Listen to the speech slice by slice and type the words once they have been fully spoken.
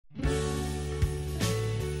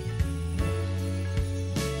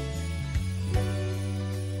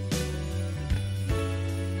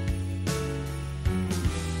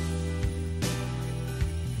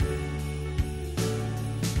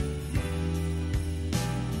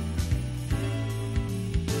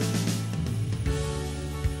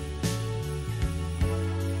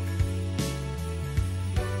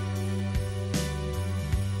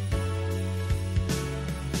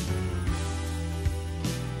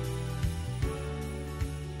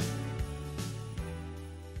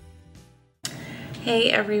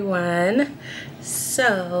Hey everyone,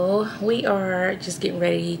 so we are just getting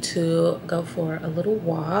ready to go for a little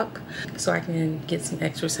walk so I can get some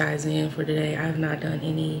exercise in for today. I have not done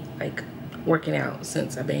any like working out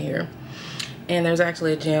since I've been here, and there's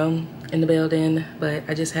actually a gym in the building, but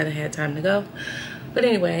I just haven't had time to go. But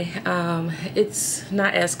anyway, it's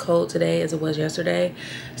not as cold today as it was yesterday,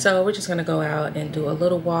 so we're just gonna go out and do a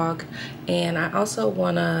little walk. And I also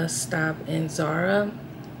want to stop in Zara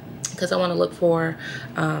because I want to look for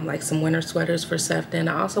like some winter sweaters for Sefton.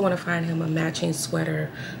 I also want to find him a matching sweater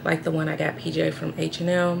like the one I got PJ from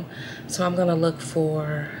H&M. So I'm gonna look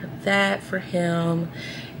for that for him.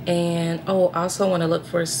 And oh, I also want to look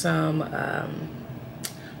for some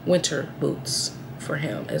winter boots for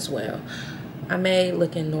him as well. I may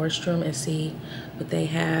look in Nordstrom and see what they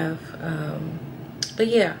have. But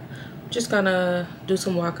yeah, just gonna do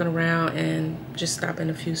some walking around and just stop in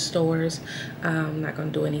a few stores. I'm not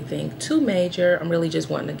gonna do anything too major. I'm really just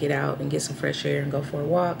wanting to get out and get some fresh air and go for a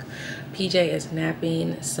walk. PJ is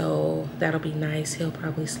napping, so that'll be nice. He'll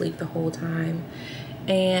probably sleep the whole time.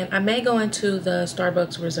 And I may go into the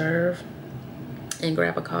Starbucks Reserve and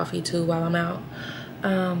grab a coffee too while I'm out.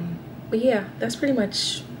 But yeah, that's pretty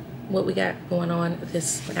much what we got going on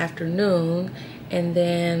this afternoon. And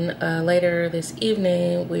then later this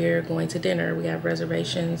evening we're going to dinner. We have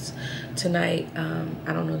reservations tonight.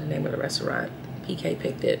 I don't know the name of the restaurant. PK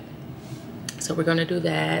picked it, so we're gonna do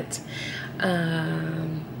that.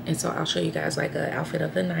 And so I'll show you guys like an outfit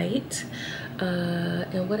of the night.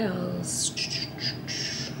 And what else?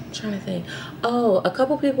 I'm trying to think. Oh, a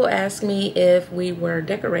couple people asked me if we were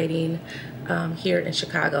decorating here in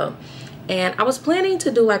Chicago. And I was planning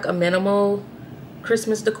to do like a minimal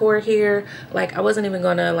Christmas decor here. Like I wasn't even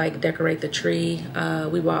gonna like decorate the tree.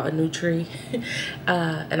 We bought a new tree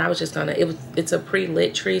and I was just gonna, it's a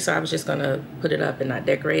pre-lit tree, so I was just gonna put it up and not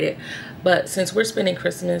decorate it. But since we're spending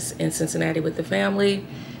Christmas in Cincinnati with the family,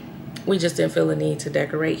 we just didn't feel the need to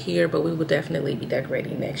decorate here, but we will definitely be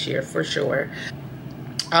decorating next year for sure.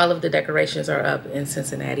 All of the decorations are up in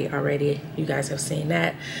Cincinnati already. You guys have seen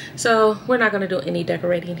that. So we're not gonna do any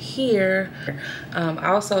decorating here.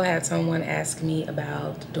 I also had someone ask me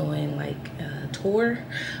about doing like a tour.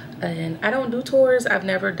 And I don't do tours. I've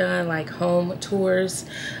never done like home tours.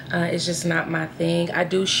 It's just not my thing. I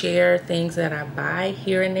do share things that I buy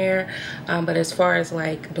here and there. But as far as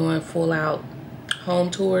like doing full out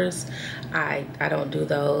home tours, I don't do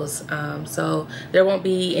those. So there won't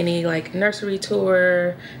be any like nursery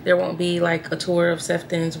tour. There won't be like a tour of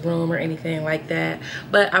Sefton's room or anything like that.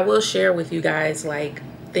 But I will share with you guys like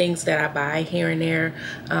things that I buy here and there.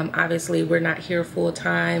 Obviously we're not here full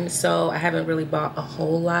time, so I haven't really bought a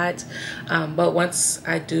whole lot. But once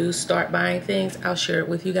I do start buying things, I'll share it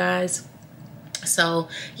with you guys. So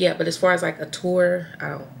yeah, but as far as like a tour,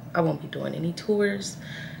 I won't be doing any tours.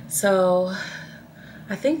 So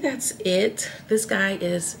I think that's it. This guy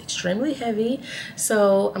is extremely heavy,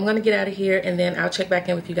 so I'm gonna get out of here and then I'll check back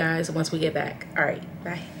in with you guys once we get back. All right,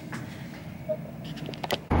 bye.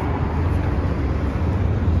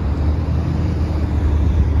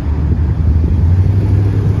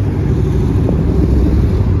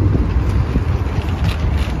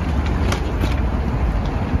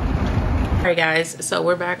 All right guys, so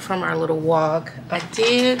we're back from our little walk. I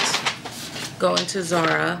did go into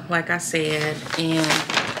Zara, like I said, and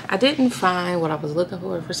I didn't find what I was looking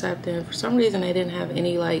for Sefton. For some reason, they didn't have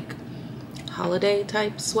any like holiday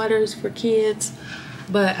type sweaters for kids,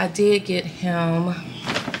 but I did get him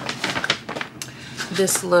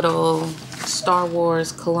this little Star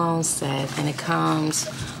Wars cologne set, and it comes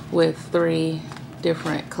with 3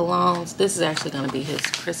 different colognes. This is actually going to be his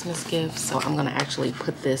Christmas gift, so I'm going to actually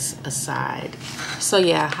put this aside. So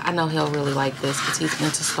yeah, I know he'll really like this because he's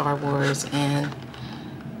into Star Wars, and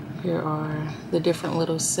here are the different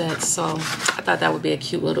little sets. So I thought that would be a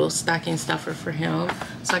cute little stocking stuffer for him.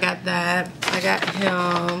 So I got that. I got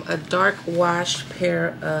him a dark wash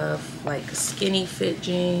pair of like skinny fit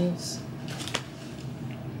jeans.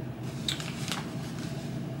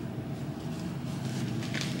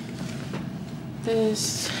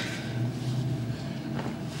 This,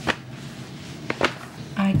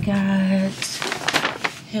 I got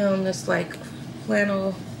him this like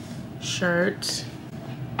flannel shirt.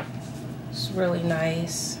 It's really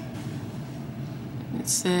nice. It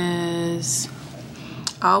says,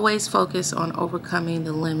 always focus on overcoming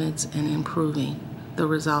the limits and improving the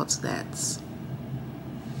results. That's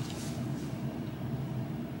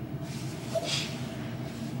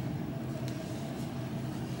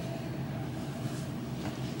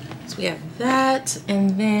so we have that,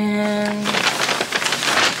 and then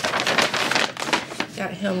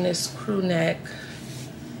got him this crew neck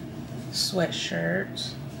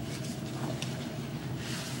sweatshirt.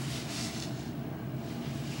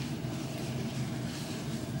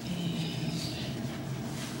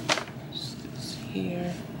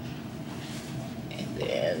 Here, and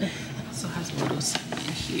then it also has a little something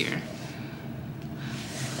in here.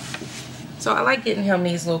 So I like getting him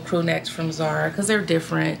these little crew necks from Zara because they're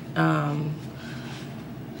different.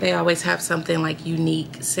 They always have something like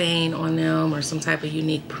unique saying on them or some type of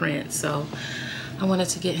unique print. So I wanted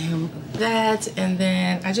to get him that. And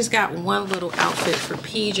then I just got one little outfit for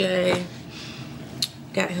PJ.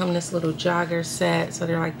 Got him this little jogger set. So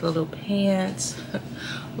they're like the little pants.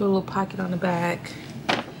 With a little pocket on the back,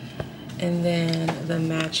 and then the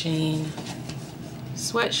matching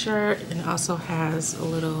sweatshirt, and also has a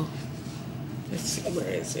little, let's see, where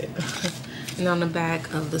is it? And on the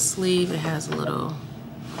back of the sleeve it has a little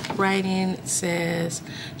writing. It says,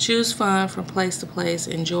 choose fun from place to place,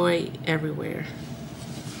 enjoy everywhere.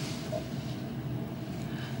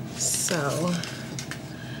 So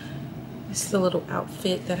this is the little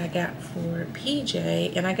outfit that I got for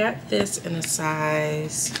PJ, and I got this in a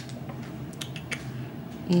size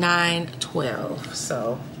 9-12,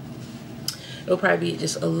 so it'll probably be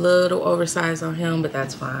just a little oversized on him, but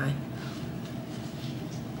that's fine.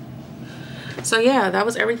 So yeah, that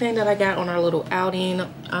was everything that I got on our little outing.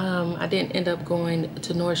 I didn't end up going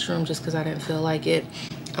to Nordstrom just because I didn't feel like it.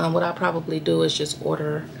 What I'll probably do is just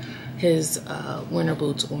order his winter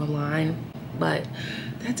boots online. But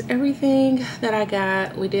that's everything that I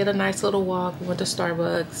got. We did a nice little walk. We went to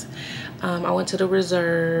Starbucks. I went to the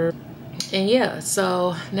Reserve. And yeah,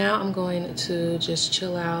 so now I'm going to just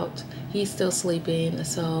chill out. He's still sleeping,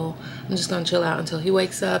 so I'm just gonna chill out until he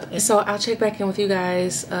wakes up. And so I'll check back in with you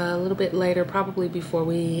guys a little bit later, probably before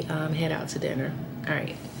we head out to dinner. All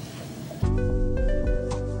right.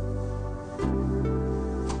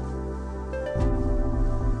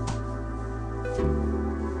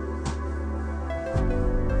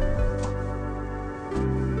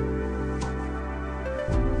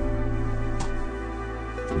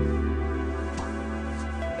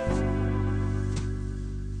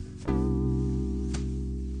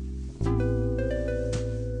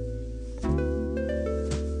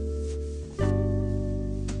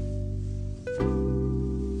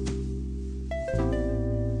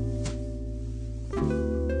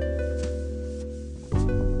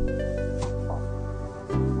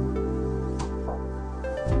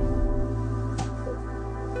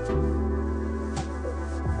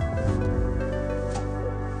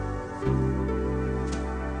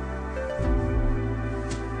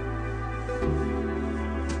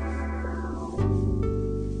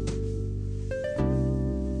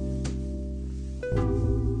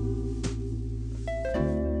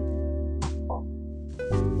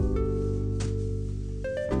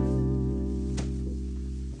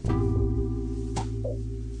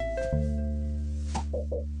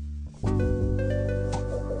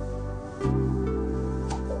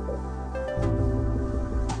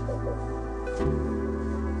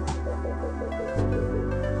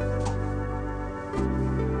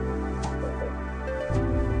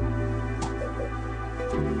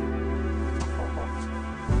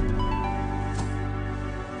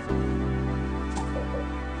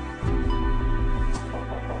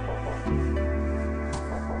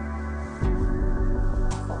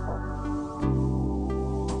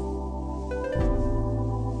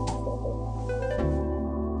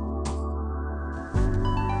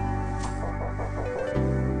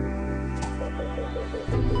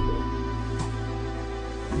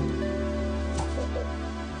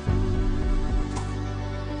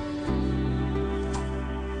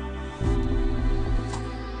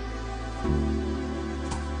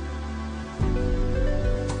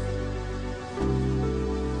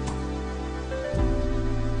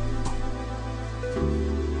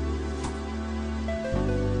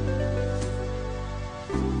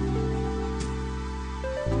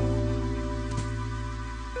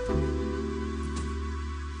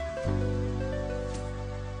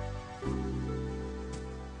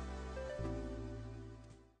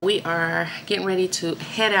 We are getting ready to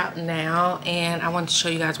head out now, and I want to show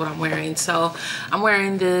you guys what I'm wearing. So I'm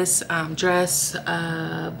wearing this dress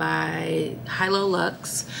by Hilo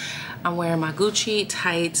Luxe. I'm wearing my Gucci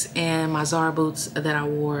tights and my Zara boots that I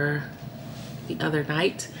wore the other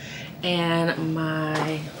night, and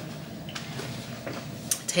my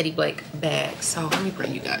Teddy Blake bag. So let me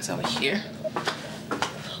bring you guys over here.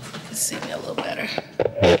 Hopefully you can see me a little better.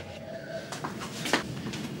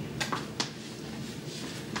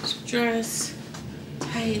 Dress,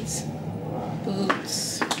 tights,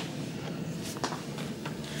 boots,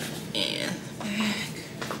 and bag.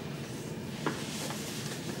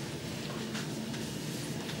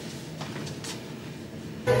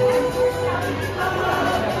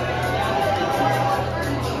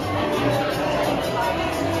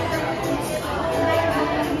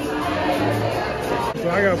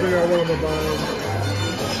 I gotta figure out what I'm gonna buy.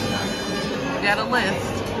 You got a list.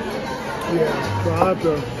 Yeah, so I have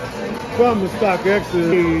to. From the stock extra,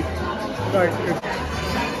 like.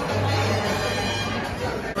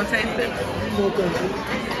 Wanna taste it?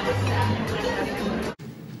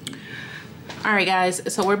 Alright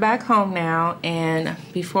guys, so we're back home now, and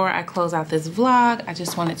before I close out this vlog, I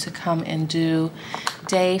just wanted to come and do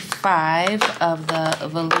day 5 of the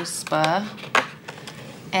Voluspa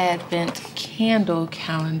Advent Candle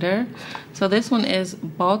Calendar. So this one is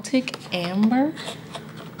Baltic Amber.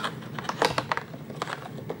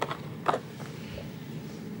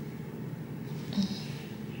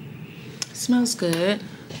 Smells good.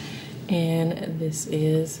 And this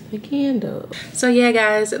is the candle. So yeah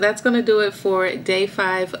guys, that's gonna do it for day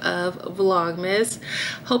 5 of Vlogmas.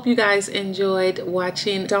 Hope you guys enjoyed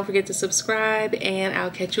watching. Don't forget to subscribe, and I'll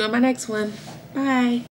catch you on my next one. Bye.